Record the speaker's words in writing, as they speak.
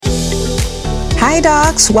Hi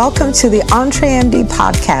docs, welcome to the EntreMD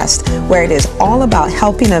podcast, where it is all about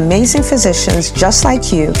helping amazing physicians just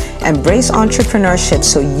like you embrace entrepreneurship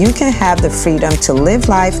so you can have the freedom to live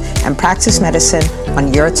life and practice medicine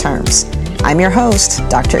on your terms. I'm your host,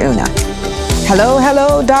 Dr. Una.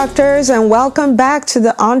 Hello, doctors, and welcome back to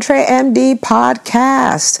the EntreMD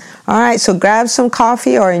podcast. All right, so grab some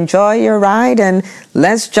coffee or enjoy your ride and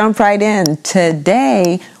let's jump right in.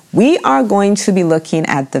 Today, we are going to be looking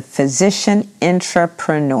at the physician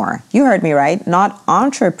intrapreneur. You heard me right, not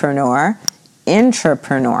entrepreneur,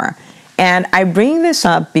 intrapreneur. And I bring this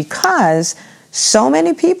up because so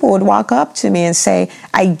many people would walk up to me and say,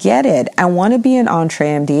 I get it. I want to be an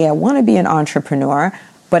EntreMD. I want to be an entrepreneur,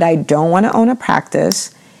 but I don't want to own a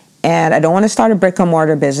practice and I don't want to start a brick and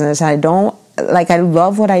mortar business. I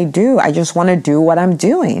love what I do. I just want to do what I'm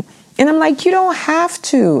doing. And I'm like, you don't have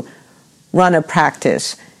to run a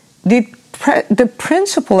practice. The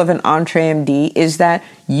principle of an EntreMD is that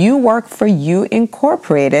you work for you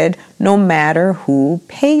incorporated no matter who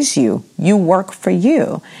pays you. You work for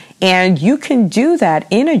you. And you can do that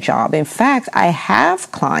in a job. In fact, I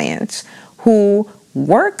have clients who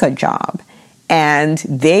work a job and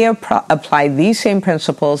they apply these same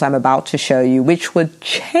principles I'm about to show you, which would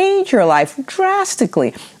change your life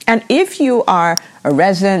drastically. And if you are a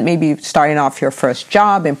resident, maybe starting off your first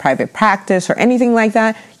job in private practice or anything like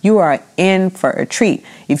that, you are in for a treat.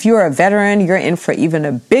 If you're a veteran, you're in for even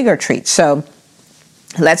a bigger treat. So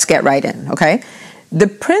let's get right in, okay? The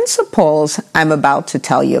principles I'm about to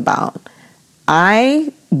tell you about,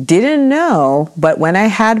 I didn't know, but when I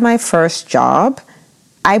had my first job,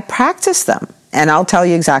 I practiced them. And I'll tell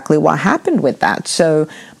you exactly what happened with that. So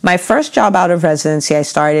my first job out of residency, I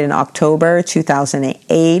started in October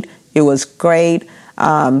 2008. It was great.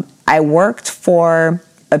 I worked for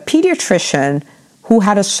a pediatrician who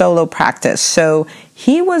had a solo practice. So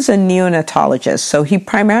he was a neonatologist. So he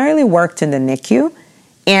primarily worked in the NICU.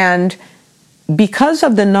 And because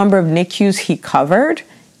of the number of NICUs he covered,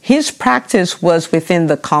 his practice was within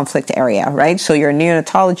the conflict area, right? So you're a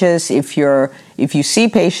neonatologist. If you see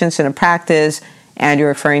patients in a practice and you're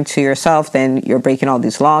referring to yourself, then you're breaking all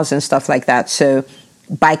these laws and stuff like that. So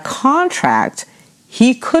by contract,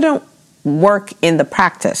 he couldn't work in the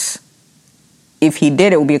practice. If he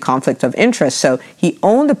did, it would be a conflict of interest. So he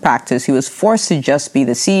owned the practice. He was forced to just be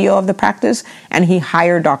the CEO of the practice, and he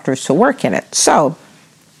hired doctors to work in it. So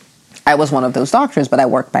I was one of those doctors, but I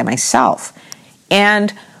worked by myself.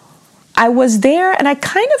 And I was there and I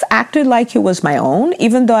kind of acted like it was my own,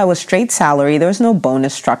 even though I was straight salary. There was no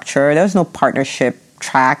bonus structure. There was no partnership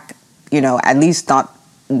track, at least not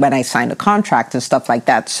when I signed a contract and stuff like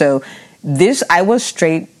that. So I was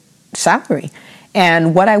straight salary.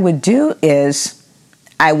 And what I would do is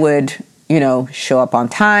I would, show up on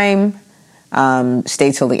time,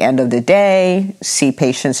 stay till the end of the day, see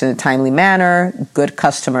patients in a timely manner, good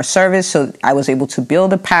customer service. So I was able to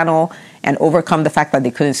build a panel and overcome the fact that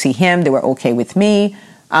they couldn't see him. They were okay with me.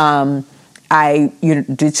 I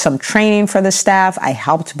did some training for the staff. I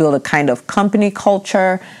helped build a kind of company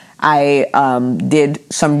culture. I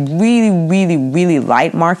did some really, really, really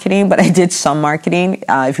light marketing, but I did some marketing.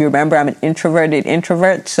 If you remember, I'm an introverted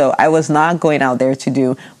introvert, so I was not going out there to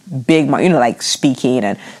do big, like speaking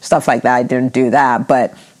and stuff like that. I didn't do that,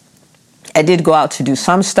 but I did go out to do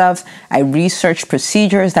some stuff. I researched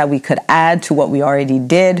procedures that we could add to what we already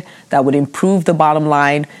did that would improve the bottom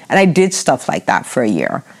line. And I did stuff like that for a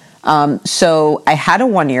year. So I had a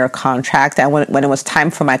 1-year contract. And when it was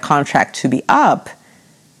time for my contract to be up,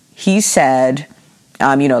 he said,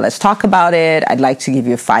 let's talk about it. I'd like to give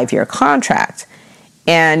you a 5-year contract.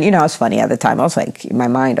 And, it was funny at the time. I was like, in my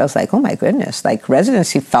mind, I was like, oh my goodness, like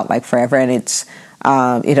residency felt like forever. And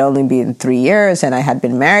it only been 3 years and I had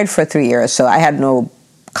been married for 3 years. So I had no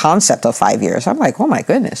concept of 5 years. I'm like, oh my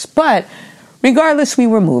goodness. But regardless, we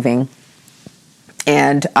were moving.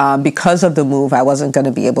 And because of the move, I wasn't going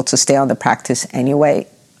to be able to stay on the practice anyway.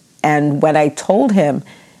 And when I told him,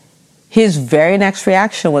 his very next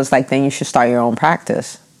reaction was like, then you should start your own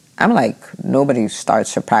practice. I'm like, nobody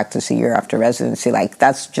starts a practice a year after residency. Like,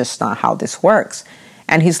 that's just not how this works.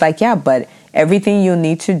 And he's like, yeah, but everything you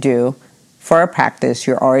need to do for a practice,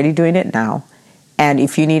 you're already doing it now. And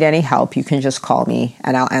if you need any help, you can just call me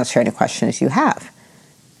and I'll answer any questions you have.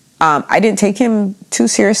 I didn't take him too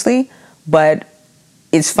seriously, but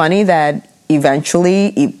it's funny that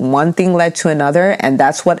eventually one thing led to another, and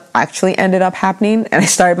that's what actually ended up happening. And I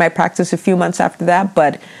started my practice a few months after that.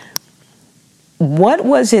 But what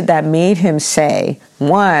was it that made him say,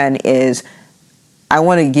 one is, I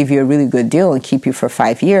want to give you a really good deal and keep you for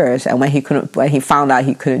 5 years. And when he found out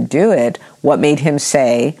he couldn't do it, what made him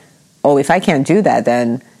say, oh, if I can't do that,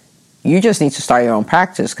 then you just need to start your own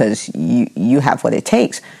practice because you have what it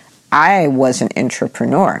takes. I was an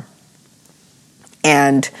intrapreneur,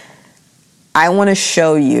 and I want to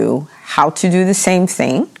show you how to do the same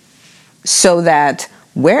thing so that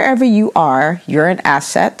wherever you are, you're an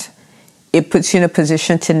asset. It puts you in a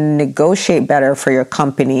position to negotiate better for your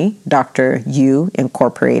company, Dr. U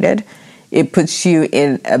Incorporated. It puts you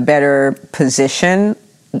in a better position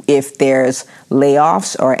if there's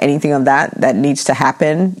layoffs or anything of that needs to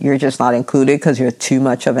happen. You're just not included because you're too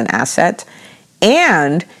much of an asset.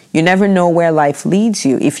 And you never know where life leads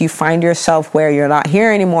you. If you find yourself where you're not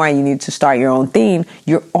here anymore and you need to start your own thing,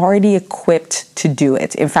 you're already equipped to do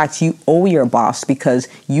it. In fact, you owe your boss because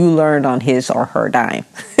you learned on his or her dime.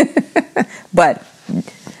 But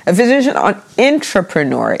a physician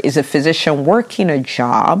intrapreneur is a physician working a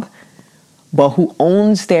job, but who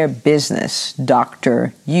owns their business,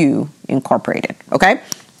 Dr. U Incorporated. Okay?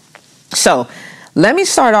 So let me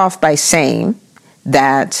start off by saying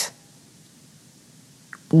that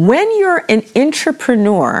when you're an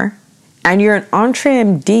intrapreneur and you're an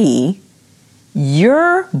EntreMD,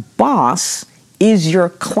 your boss is your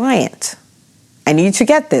client. I need to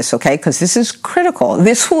get this, okay? Because this is critical.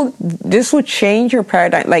 This will change your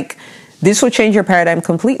paradigm. This will change your paradigm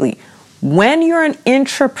completely. When you're an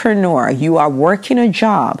intrapreneur, you are working a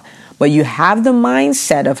job, but you have the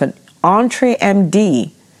mindset of an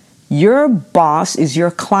EntreMD. Your boss is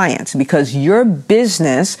your client because your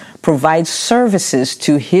business provides services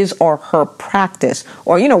to his or her practice.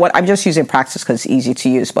 Or you know what, I'm just using practice because it's easy to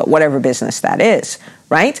use, but whatever business that is,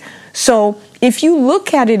 right? So if you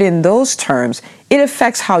look at it in those terms, it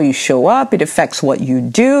affects how you show up. It affects what you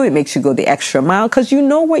do. It makes you go the extra mile because you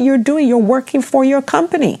know what you're doing. You're working for your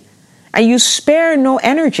company. And you spare no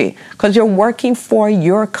energy because you're working for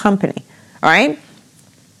your company. All right?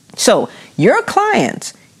 So your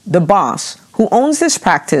client, the boss who owns this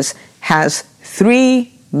practice, has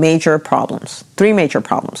three major problems.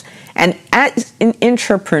 And as an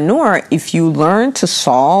intrapreneur, if you learn to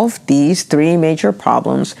solve these three major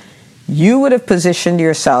problems, you would have positioned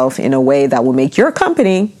yourself in a way that will make your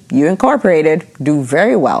company, you Incorporated, do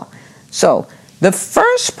very well. So the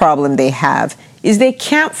first problem they have is they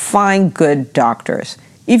can't find good doctors.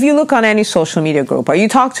 If you look on any social media group or you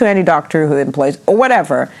talk to any doctor who employs or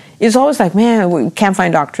whatever, it's always like, man, we can't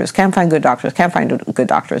find doctors, can't find good doctors, can't find good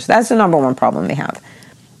doctors. That's the number one problem they have.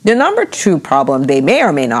 The number two problem they may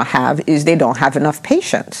or may not have is they don't have enough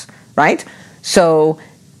patients, right? So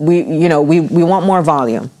we want more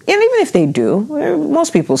volume. And even if they do,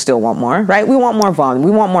 most people still want more, right? We want more volume. We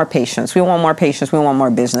want more patients. We want more patients. We want more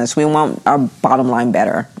business. We want our bottom line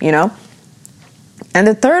better, you know? And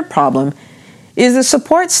the third problem is the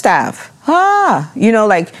support staff.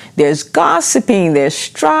 There's gossiping, there's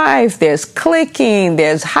strife, there's cliquing,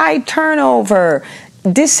 there's high turnover,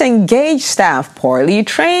 disengaged staff, poorly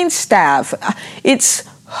trained staff. It's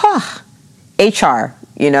HR,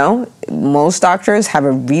 most doctors have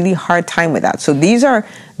a really hard time with that. So these are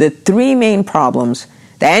the three main problems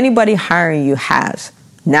that anybody hiring you has.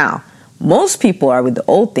 Now, most people are with the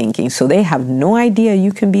old thinking, so they have no idea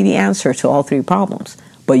you can be the answer to all three problems.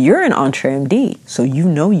 But you're an EntreMD, so you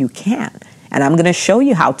know you can. And I'm going to show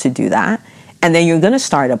you how to do that. And then you're going to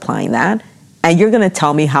start applying that. And you're going to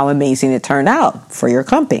tell me how amazing it turned out for your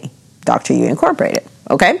company, Dr. U Incorporated.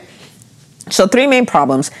 Okay? So three main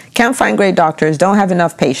problems. Can't find great doctors, don't have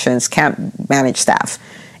enough patients, can't manage staff.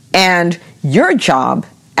 And your job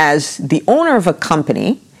as the owner of a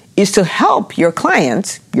company is to help your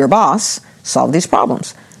client, your boss, solve these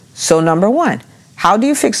problems. So number one, how do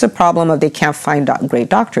you fix the problem of they can't find great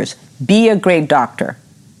doctors? Be a great doctor.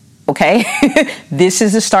 Okay? This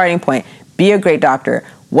is the starting point. Be a great doctor.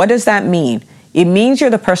 What does that mean? It means you're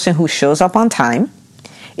the person who shows up on time.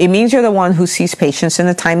 It means you're the one who sees patients in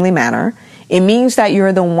a timely manner. It means that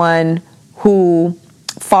you're the one who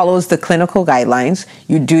follows the clinical guidelines.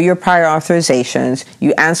 You do your prior authorizations.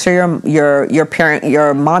 You answer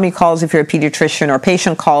your mommy calls if you're a pediatrician, or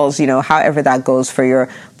patient calls, however that goes for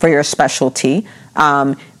your specialty.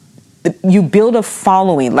 You build a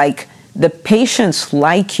following, like the patients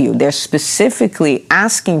like you. They're specifically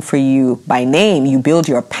asking for you by name. You build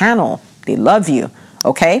your panel. They love you.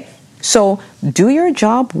 Okay? So do your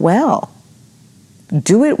job well.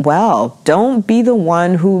 Do it well. Don't be the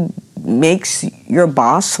one who makes your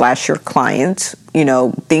boss / your client,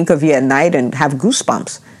 think of you at night and have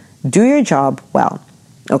goosebumps. Do your job well.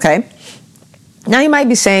 Okay? Now you might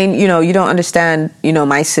be saying, you don't understand,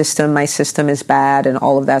 my system is bad and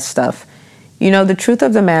all of that stuff. The truth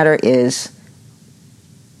of the matter is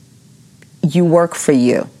you work for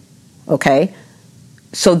you. Okay?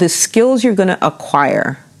 So the skills you're going to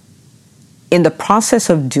acquire in the process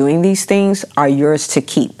of doing these things are yours to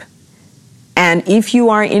keep. And if you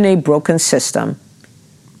are in a broken system,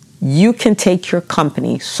 you can take your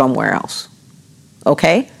company somewhere else.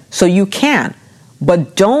 Okay? So you can.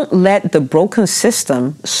 But don't let the broken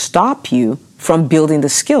system stop you from building the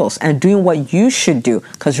skills and doing what you should do.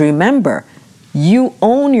 Because remember, you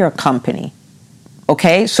own your company.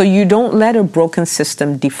 Okay? So you don't let a broken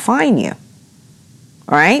system define you.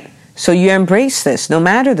 All right? So you embrace this, no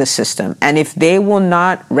matter the system. And if they will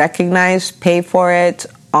not recognize, pay for it,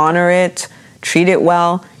 honor it, treat it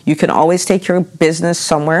well, you can always take your business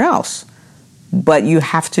somewhere else. But you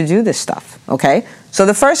have to do this stuff, okay? So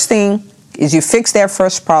the first thing is you fix their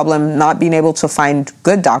first problem, not being able to find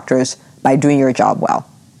good doctors, by doing your job well,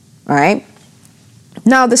 all right?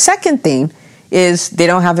 Now, the second thing is they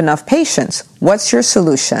don't have enough patients. What's your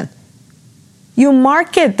solution? You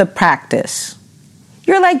market the practice.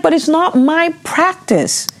 You're like, but it's not my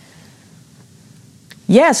practice.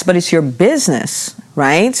 Yes, but it's your business,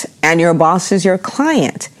 right? And your boss is your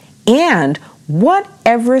client. And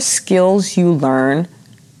whatever skills you learn,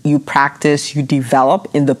 you practice, you develop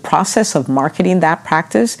in the process of marketing that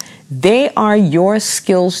practice, they are your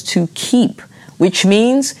skills to keep, which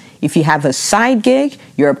means if you have a side gig,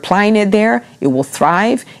 you're applying it there, it will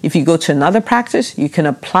thrive. If you go to another practice, you can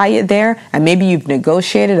apply it there, and maybe you've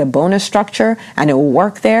negotiated a bonus structure and it will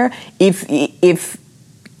work there. If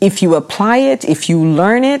you apply it, if you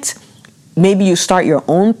learn it, maybe you start your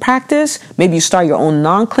own practice, maybe you start your own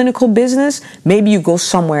non-clinical business, maybe you go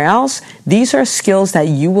somewhere else. These are skills that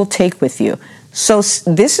you will take with you. So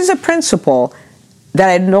this is a principle that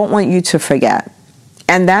I don't want you to forget.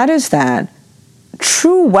 And that is that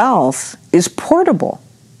true wealth is portable.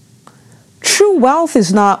 True wealth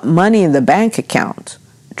is not money in the bank account.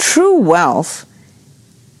 True wealth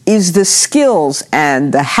is the skills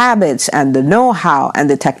and the habits and the know-how and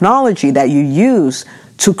the technology that you use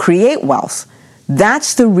to create wealth.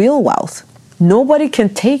 That's the real wealth. Nobody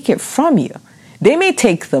can take it from you. They may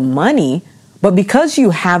take the money, but because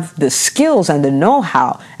you have the skills and the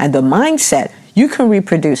know-how and the mindset, you can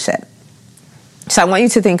reproduce it. So I want you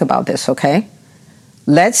to think about this, okay?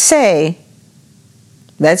 Let's say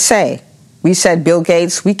we said, Bill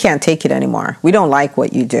Gates, we can't take it anymore. We don't like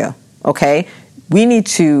what you do, okay? We need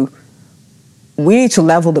to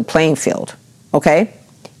level the playing field, okay?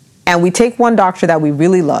 And we take one doctor that we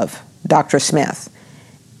really love, Dr. Smith,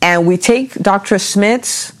 and we take Dr.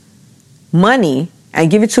 Smith's money and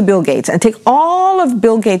give it to Bill Gates, and take all of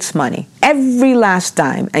Bill Gates' money, every last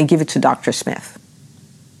dime, and give it to Dr. Smith.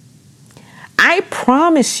 I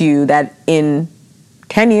promise you that in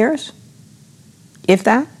 10 years, if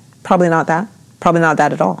that, probably not that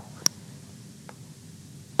at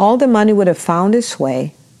all the money would have found its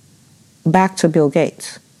way back to Bill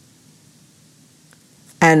Gates.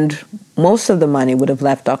 And most of the money would have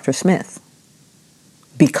left Dr. Smith,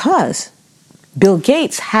 because Bill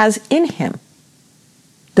Gates has in him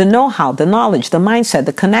the know-how, the knowledge, the mindset,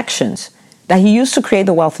 the connections that he used to create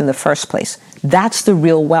the wealth in the first place. That's the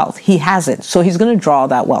real wealth. He has it. So he's going to draw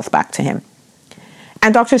that wealth back to him.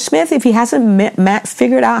 And Dr. Smith, if he hasn't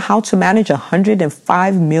figured out how to manage a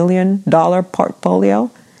 $105 million portfolio,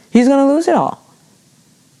 he's going to lose it all,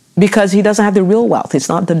 because he doesn't have the real wealth. It's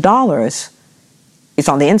not the dollars. It's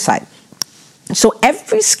on the inside. So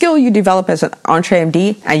every skill you develop as an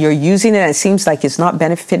EntreMD and you're using it and it seems like it's not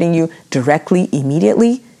benefiting you directly,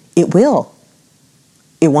 immediately, it will.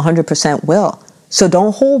 It 100% will. So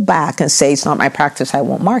don't hold back and say, it's not my practice, I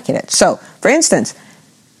won't market it. So, for instance,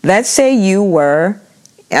 let's say you were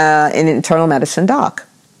an internal medicine doc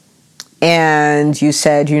and you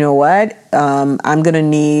said, you know what, I'm going to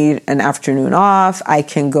need an afternoon off. I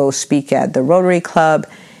can go speak at the Rotary Club.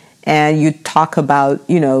 And you talk about,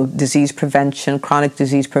 disease prevention, chronic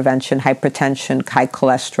disease prevention, hypertension, high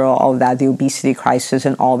cholesterol, all of that, the obesity crisis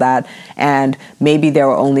and all that. And maybe there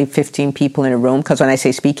are only 15 people in a room, because when I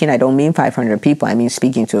say speaking, I don't mean 500 people. I mean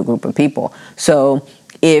speaking to a group of people. So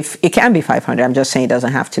if it can be 500, I'm just saying it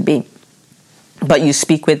doesn't have to be. But you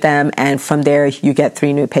speak with them, and from there you get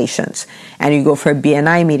 3 new patients. And you go for a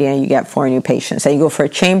BNI meeting and you get 4 new patients. And you go for a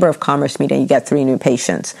Chamber of Commerce meeting and you get 3 new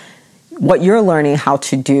patients. What you're learning how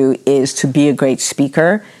to do is to be a great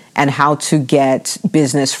speaker and how to get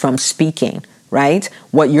business from speaking, right?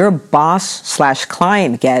 What your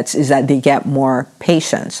boss/client gets is that they get more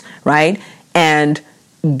patients, right? And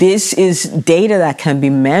this is data that can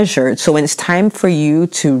be measured. So when it's time for you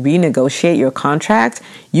to renegotiate your contract,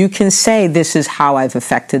 you can say, this is how I've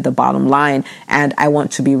affected the bottom line, and I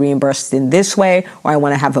want to be reimbursed in this way, or I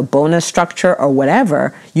want to have a bonus structure or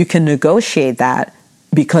whatever. You can negotiate that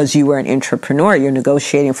because you were an intrapreneur, you're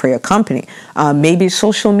negotiating for your company. Maybe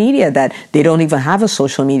social media, that they don't even have a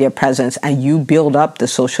social media presence and you build up the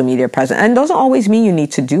social media presence. And it doesn't always mean you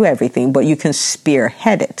need to do everything, but you can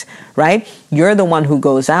spearhead it, right? You're the one who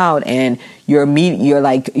goes out and you're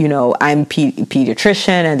like, I'm pediatrician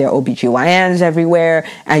and there are OBGYNs everywhere.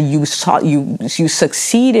 And you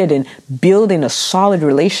succeeded in building a solid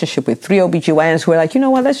relationship with 3 OBGYNs who are like, you know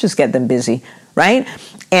what, let's just get them busy, right?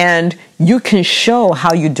 And you can show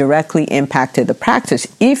how you directly impacted the practice.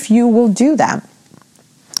 If you will do that,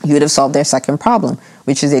 you would have solved their second problem,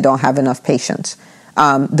 which is they don't have enough patients.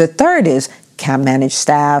 The third is can't manage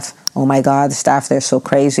staff. Oh my God, the staff, they're so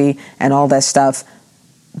crazy and all that stuff.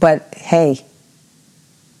 But hey,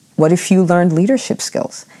 what if you learned leadership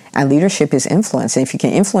skills? And leadership is influence. And if you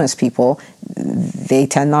can influence people, they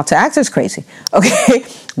tend not to act as crazy. Okay,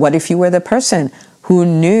 what if you were the person who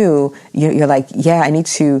knew, you're like, yeah, I need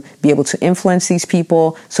to be able to influence these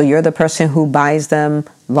people. So you're the person who buys them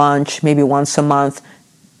lunch maybe once a month.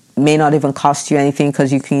 May not even cost you anything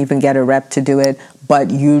because you can even get a rep to do it.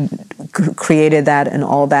 But you created that and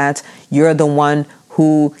all that. You're the one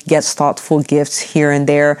who gets thoughtful gifts here and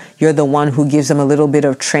there. You're the one who gives them a little bit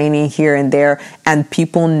of training here and there. And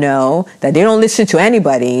people know that they don't listen to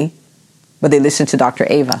anybody, but they listen to Dr.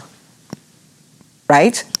 Ava.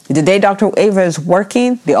 Right? The day Dr. Ava is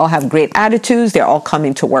working, they all have great attitudes. They're all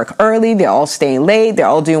coming to work early. They're all staying late. They're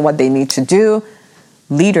all doing what they need to do.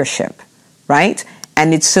 Leadership, right?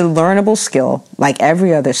 And it's a learnable skill like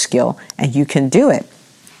every other skill, and you can do it.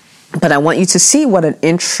 But I want you to see what an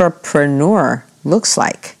intrapreneur looks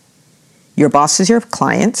like. Your boss is your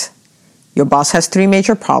client. Your boss has 3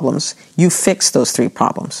 major problems. You fix those 3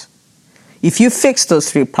 problems. If you fix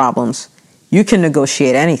those 3 problems, you can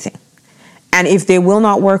negotiate anything. And if they will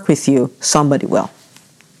not work with you, somebody will,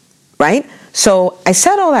 right? So I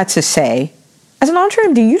said all that to say, as an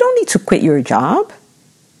EntreMD, you don't need to quit your job.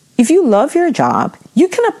 If you love your job, you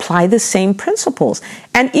can apply the same principles.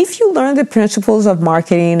 And if you learn the principles of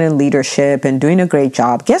marketing and leadership and doing a great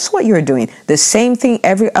job, guess what you're doing? The same thing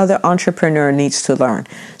every other entrepreneur needs to learn.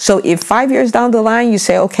 So if 5 years down the line, you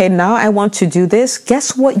say, okay, now I want to do this,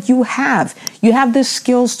 guess what you have? You have the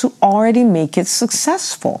skills to already make it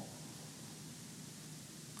successful.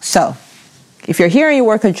 So, if you're here and you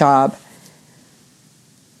work a job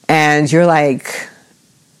and you're like,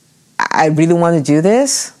 I really want to do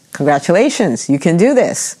this, congratulations, you can do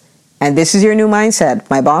this. And this is your new mindset.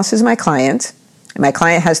 My boss is my client. And my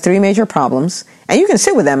client has 3 major problems. And you can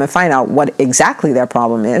sit with them and find out what exactly their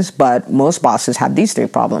problem is. But most bosses have these 3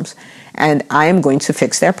 problems. And I am going to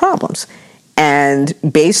fix their problems. And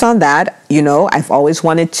based on that, I've always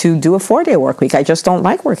wanted to do a 4-day work week. I just don't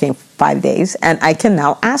like working 5 days. And I can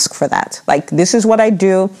now ask for that. Like, this is what I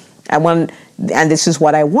do. And this is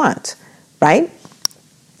what I want, right?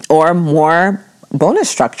 Or more bonus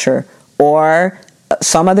structure or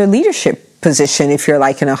some other leadership position if you're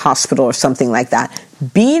like in a hospital or something like that.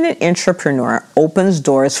 Being an intrapreneur opens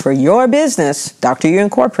doors for your business, Dr. U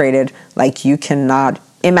Incorporated, like you cannot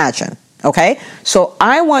imagine. Okay? So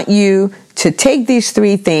I want you to take these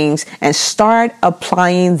 3 things and start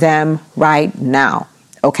applying them right now.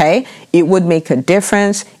 Okay? It would make a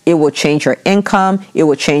difference. It will change your income. It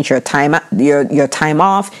will change your time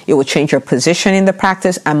off. It will change your position in the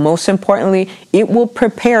practice. And most importantly, it will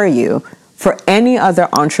prepare you for any other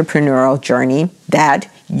entrepreneurial journey that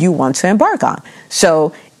you want to embark on.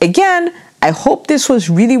 So again, I hope this was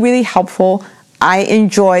really, really helpful. I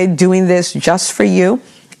enjoyed doing this just for you.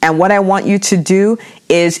 And what I want you to do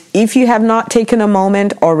is, if you have not taken a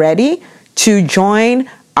moment already to join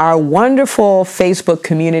our wonderful Facebook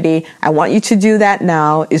community, I want you to do that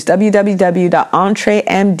now. It's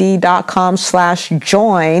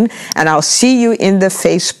www.entremd.com/join, and I'll see you in the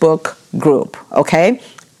Facebook group, okay?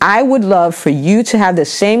 I would love for you to have the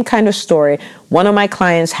same kind of story one of my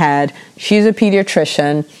clients had. She's a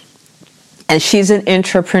pediatrician, and she's an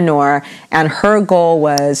intrapreneur, and her goal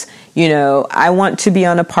was, I want to be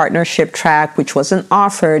on a partnership track, which wasn't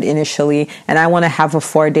offered initially, and I want to have a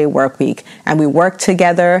 4-day work week. And we worked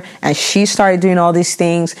together, and she started doing all these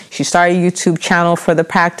things. She started a YouTube channel for the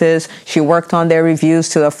practice. She worked on their reviews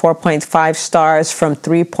to a 4.5 stars from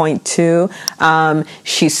 3.2.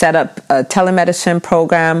 She set up a telemedicine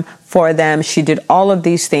program for them. She did all of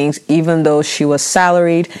these things, even though she was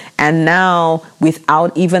salaried. And now,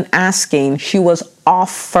 without even asking, she was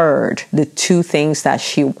offered the two things that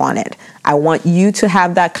she wanted. I want you to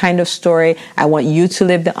have that kind of story. I want you to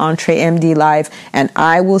live the EntreMD life. And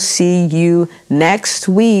I will see you next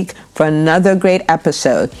week for another great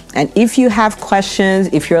episode. And if you have questions,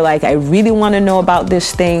 if you're like, I really want to know about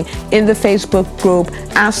this thing, in the Facebook group,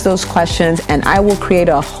 ask those questions and I will create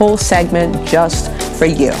a whole segment just for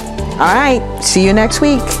you. All right, see you next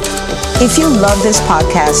week. If you love this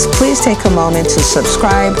podcast, please take a moment to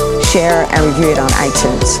subscribe, share, and review it on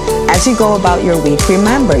iTunes. As you go about your week,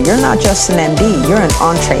 remember, you're not just an MD, you're an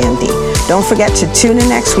EntreMD. Don't forget to tune in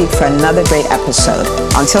next week for another great episode.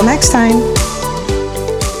 Until next time.